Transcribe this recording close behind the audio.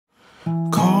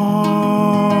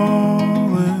Call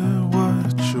it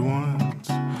what you want,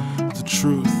 the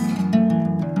truth.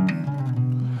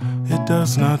 It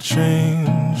does not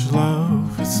change,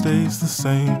 love, it stays the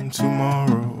same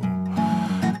tomorrow,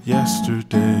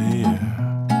 yesterday,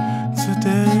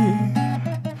 today.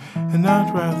 And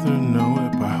I'd rather know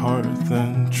it by heart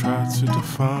than try to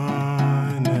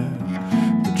define it.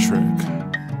 The trick,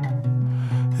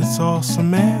 it's all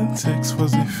semantics,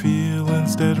 fuzzy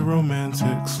feelings, dead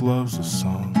romantics. Love's a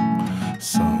song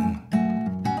sung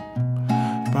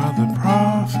by the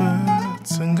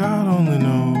prophets, and God only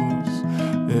knows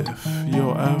if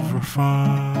you'll ever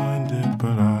find it,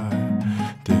 but I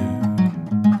did.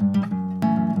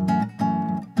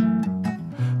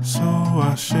 So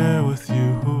I share with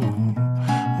you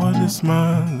what is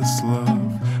mine, this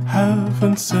love.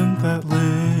 Heaven sent that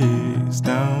lays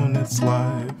down its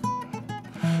life.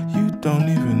 You don't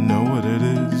even know what it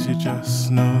is, you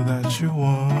just know that you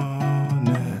want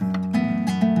it.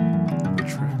 The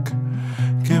trick,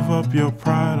 give up your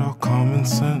pride, all common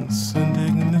sense and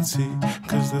dignity,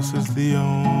 'cause this is the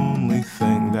only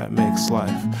thing that makes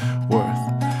life worth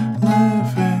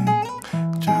living.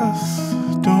 Just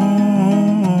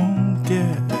don't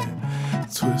get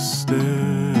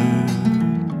twisted,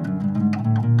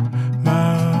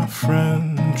 my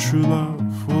friend. True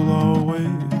love will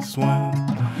always win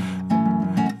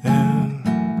in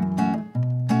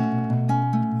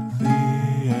the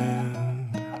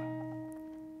end.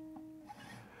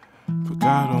 But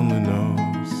God only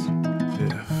knows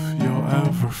if you'll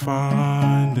ever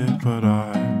find it, but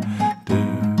I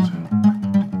did.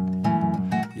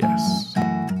 Yes.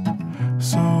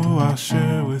 So I'll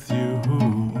share with you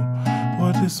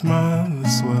what is mine,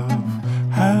 this love.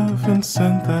 Heaven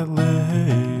sent that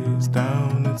lays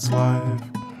down its life.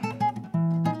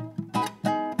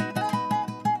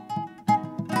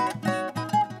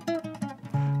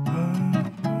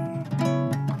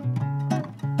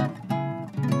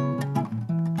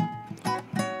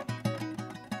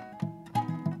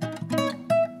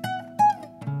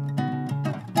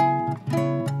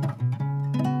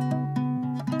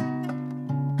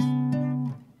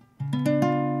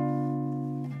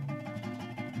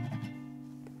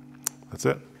 That's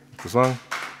it. The song.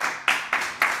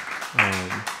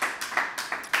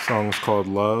 Song is called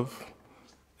Love,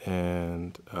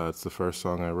 and it's the first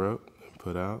song I wrote and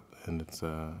put out, and it's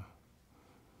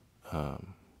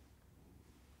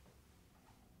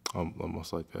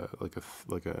almost like a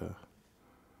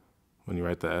when you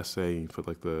write the essay, you put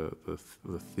like the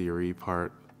theory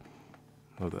part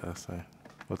of the essay.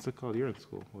 What's it called? You're in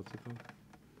school. What's it called?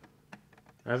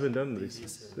 I haven't done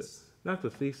these. Not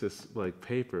the thesis like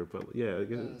paper, but yeah,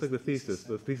 it's like the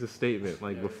thesis statement,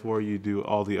 like before you do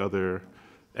all the other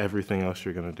everything else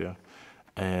you're gonna do.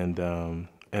 And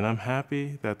I'm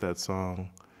happy that song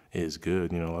is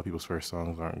good. You know, a lot of people's first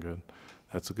songs aren't good.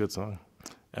 That's a good song,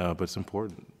 but it's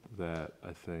important that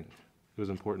I think it was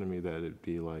important to me that it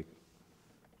be like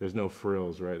there's no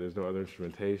frills, right? There's no other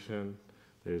instrumentation.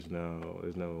 There's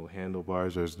no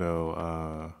handlebars. There's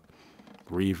no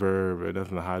reverb, or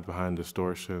nothing to hide behind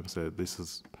distortion. Said this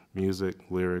is music,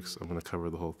 lyrics. I'm gonna cover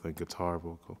the whole thing: guitar,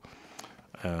 vocal,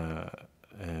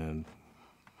 and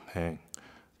hang.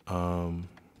 And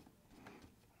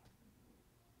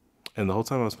the whole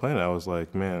time I was playing it, I was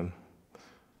like, man,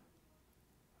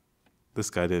 this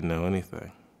guy didn't know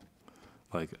anything.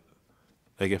 Like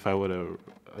if I would have,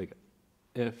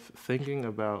 if thinking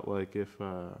about if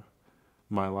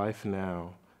my life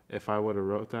now, if I would have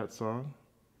wrote that song.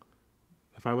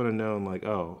 If I would have known,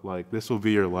 this will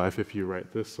be your life if you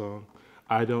write this song,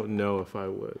 I don't know if I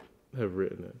would have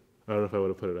written it. I don't know if I would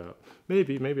have put it out.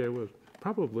 Maybe I would.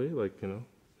 Probably,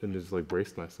 and just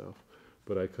braced myself.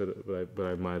 But I could, but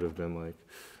I might have been like,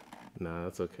 nah,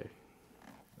 that's okay.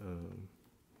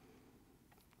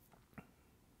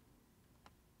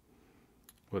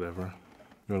 Whatever.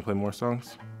 You want to play more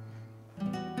songs?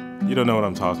 You don't know what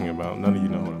I'm talking about. None of you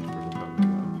know what I'm talking about.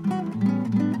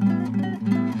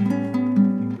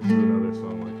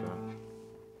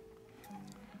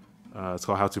 It's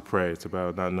called How to Pray. It's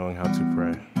about not knowing how to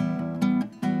pray.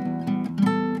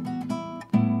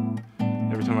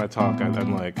 Every time I talk,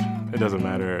 I'm like, it doesn't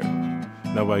matter.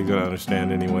 Nobody's gonna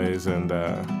understand anyways, and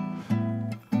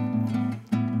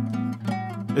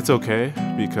it's okay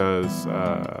because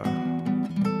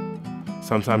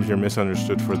sometimes you're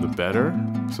misunderstood for the better,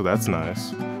 so that's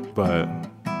nice. But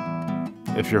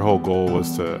if your whole goal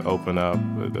was to open up,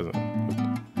 it doesn't.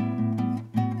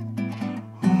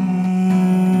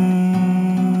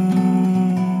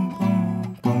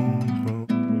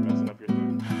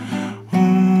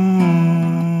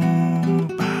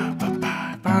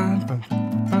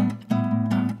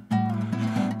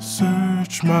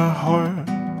 Search my heart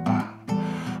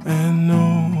and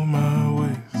know my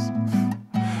ways.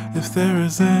 If there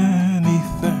is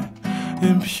anything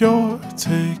impure,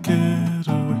 take it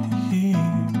away.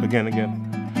 Again.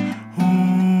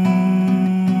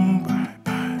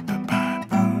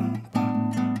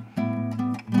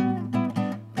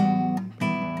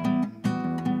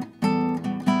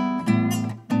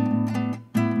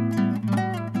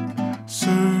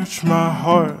 Search my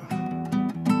heart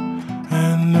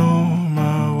and know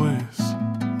my ways.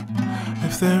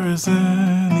 If there is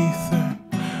anything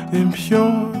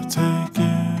impure, take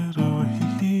it away.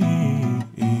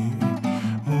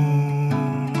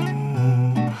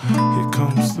 Here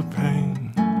comes the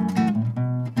pain.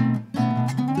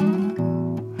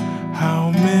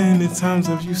 How many times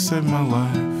have you saved my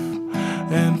life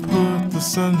and put the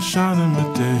sunshine in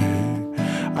my day?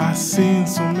 I've seen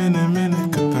so many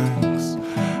good things,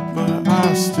 but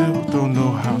I still don't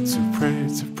know how to pray,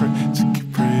 to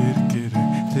get it,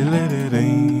 to let it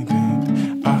ain't,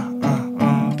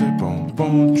 de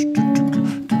bon,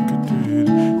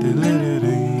 to let it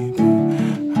ain't.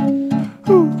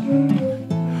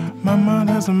 My mind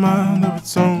has a mind of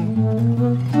its own.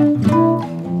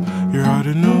 You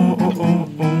already know,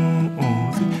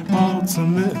 the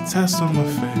ultimate test of my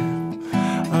faith.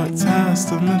 A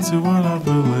testament to what I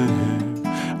believe.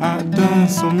 I've done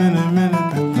so many bad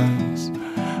things,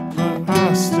 but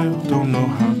I still don't know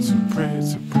how to pray,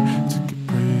 to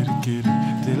get it,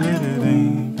 to let it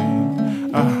ain't.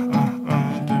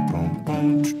 De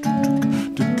bon,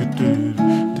 to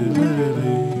let it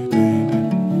ain't.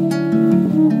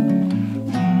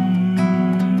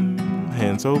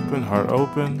 Hands open, heart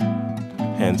open.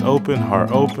 Hands open,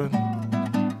 heart open.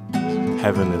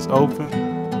 Heaven is open.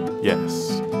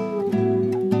 Yes.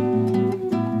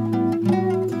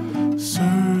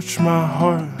 Search my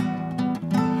heart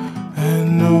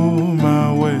and know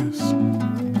my ways.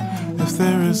 If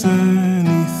there is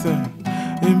anything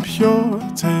impure,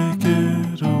 take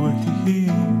it away.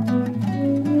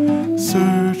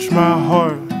 Search my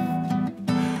heart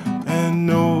and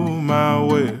know my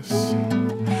ways.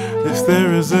 If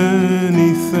there is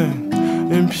anything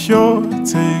impure,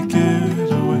 take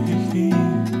it away.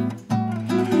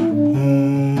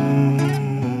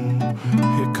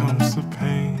 Here comes the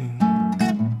pain.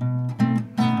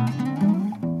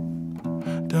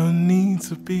 Don't need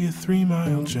to be a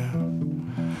 3-mile jam.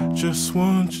 Just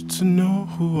want you to know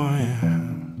who I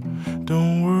am.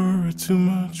 Don't worry too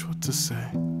much what to say.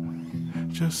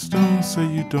 Just don't say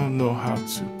you don't know how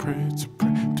to pray, to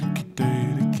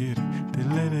get it, to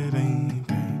let it ain't.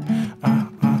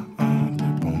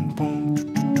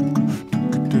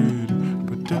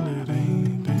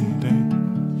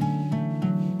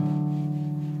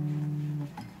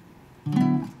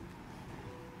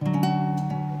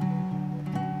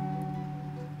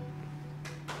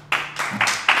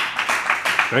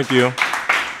 Thank you.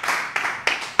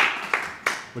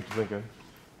 What you think, guys?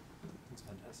 It's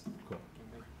fantastic. Cool.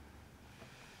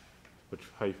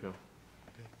 How you feel?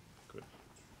 Good.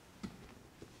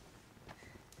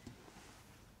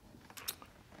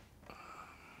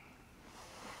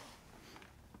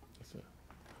 That's it.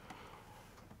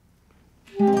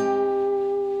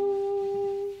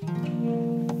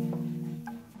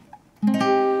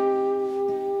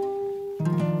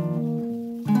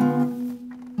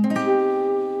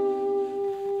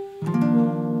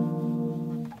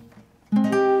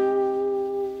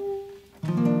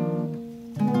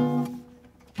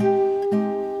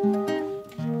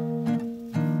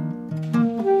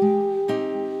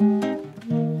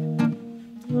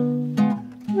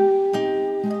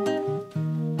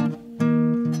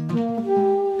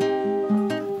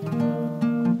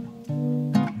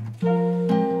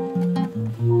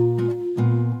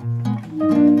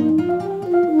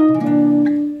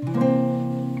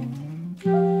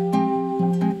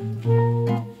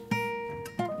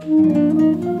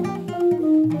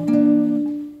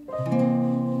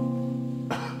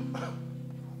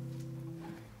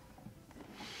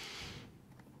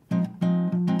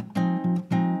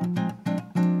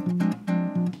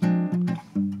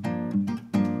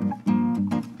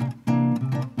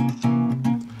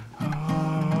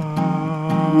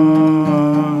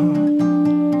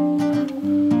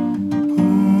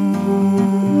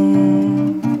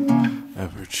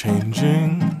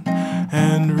 Ever-changing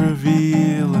and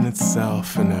revealing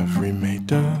itself in every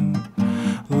maiden,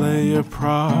 lay a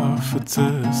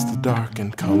prophetess, the dark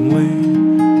and comely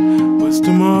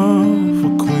wisdom of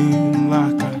a queen,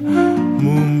 like a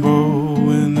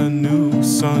moonbow in a new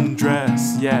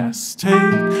sundress. Yes, take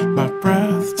my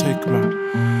breath, take my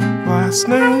last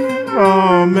name.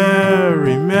 Oh,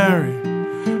 Mary, Mary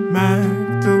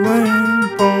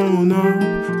Magdalene, Bono.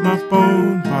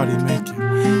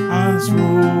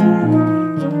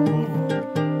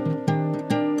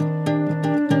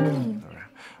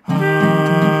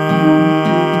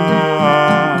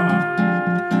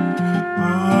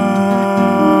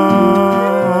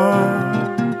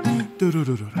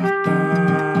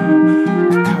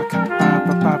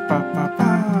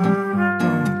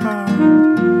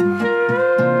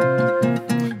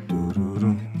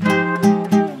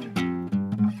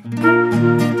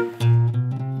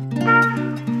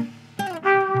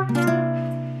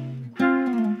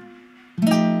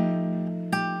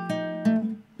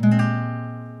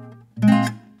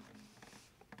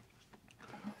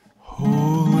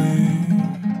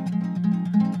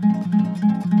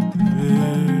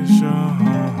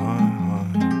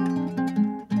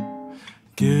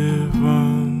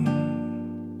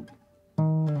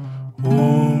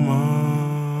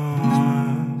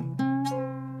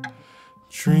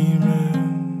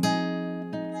 dreaming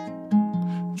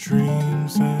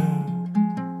dreams and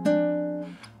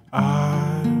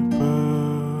I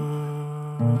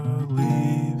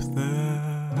believe them.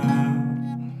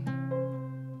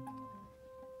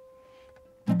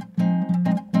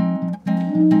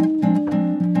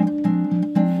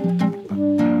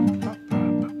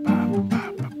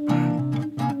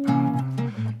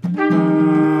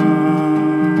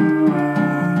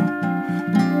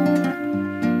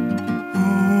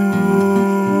 Ooh,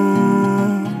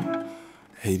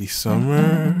 80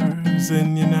 summers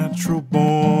in your natural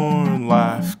born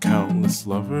life, countless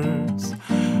lovers,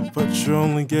 but you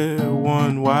only get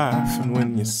one wife. And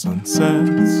when your sun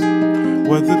sets,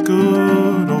 whether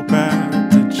good or bad,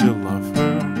 did you love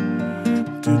her?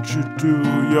 Did you do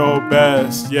your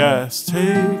best? Yes,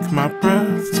 take my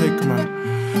breath, take my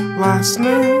last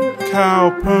name,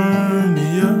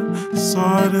 Calpurnia,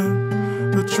 sodden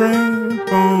the drain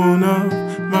bone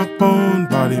of my bone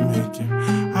body, making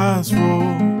eyes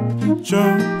roll,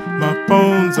 jump, my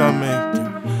bones are making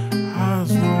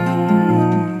eyes roll.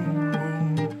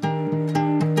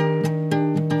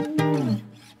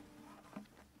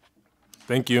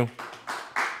 Thank you.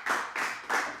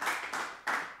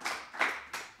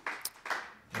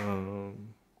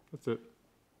 That's it.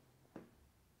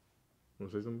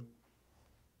 Want to say something?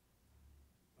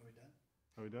 Are we done?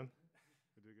 Are we done?